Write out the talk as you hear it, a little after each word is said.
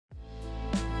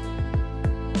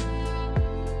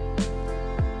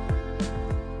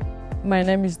My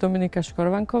name is DOMINIKA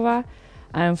ŠKORVÁNKOVÁ.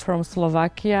 I am from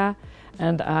Slovakia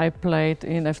and I played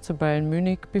in FC Bayern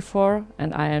Munich before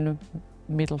and I am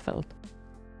midfield.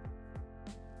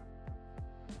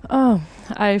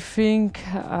 I think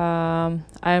I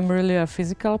am really a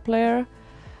physical player.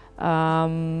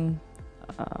 My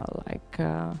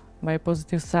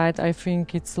positive side, I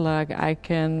think it's like I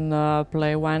can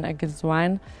play one against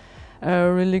one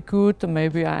really good.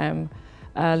 Maybe I am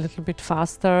a little bit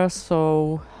faster,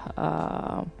 so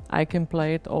I can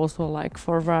play it also like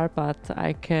forward, but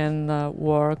I can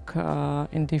work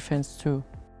in defense too.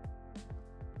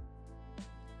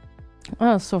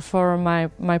 So for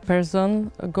my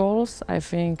personal goals, I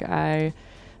think I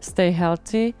stay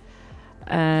healthy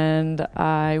and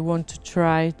I want to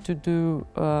try to do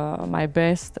my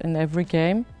best in every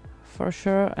game for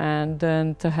sure, and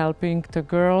then to helping the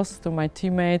girls, to my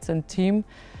teammates and team.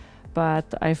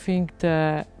 But I think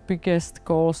the biggest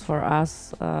goals for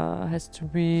us has to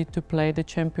be to play the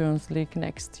Champions League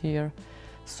next year.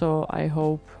 So I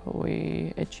hope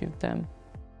we achieve them.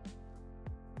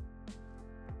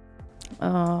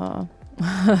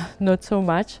 Not so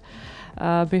much,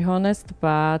 be honest,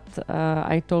 but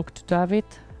I talked to David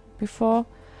before,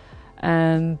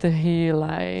 and he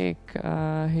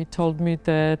told me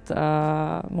that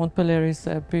Montpellier is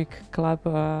a big club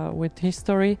with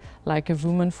history, like a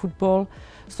women football.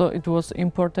 So it was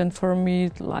important for me,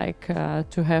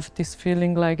 to have this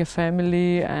feeling like a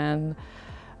family. And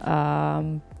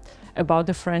about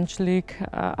the French league,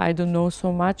 I don't know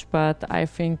so much, but I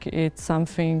think it's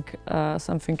something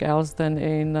else than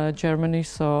in Germany.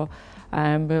 So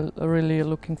I'm really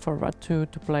looking forward to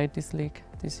play this league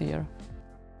this year.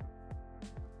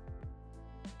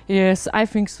 Yes, I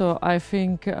think so. I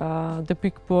think the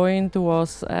big point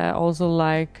was also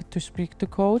like to speak to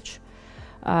coach.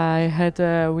 I had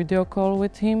a video call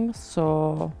with him,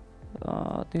 so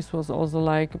this was also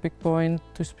like a big point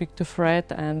to speak to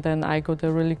Fred, and then I got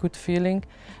a really good feeling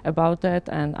about that.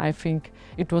 And I think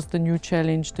it was the new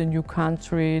challenge, the new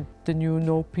country, the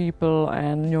new people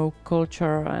and new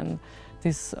culture and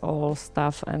this all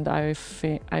stuff. And I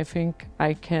think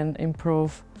I can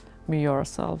improve me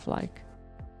yourself.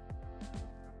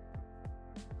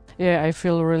 Yeah, I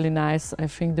feel really nice. I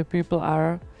think the people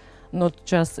are not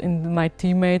just in my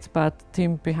teammates, but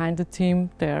team behind the team.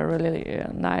 They are really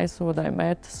nice what I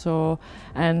met. So,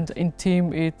 and in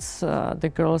team, it's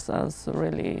the girls are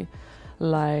really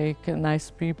like nice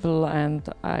people, and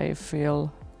I feel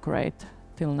great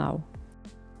till now.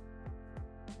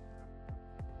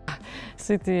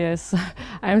 City, yes.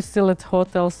 I'm still at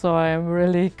hotel, so I'm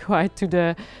really quite to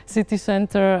the city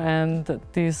center, and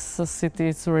this city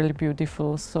is really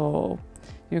beautiful. So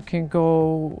you can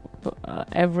go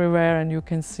everywhere and you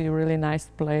can see really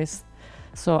nice place.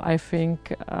 So I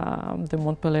think the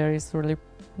Montpellier is really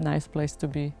nice place to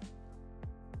be.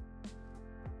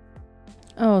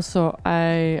 Oh, so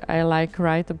I like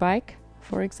ride a bike,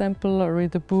 for example,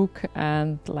 read a book,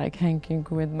 and like hanging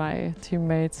with my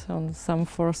teammates on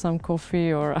for some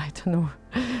coffee, or I don't know,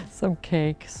 some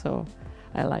cake. So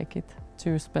I like it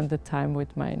to spend the time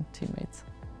with my teammates.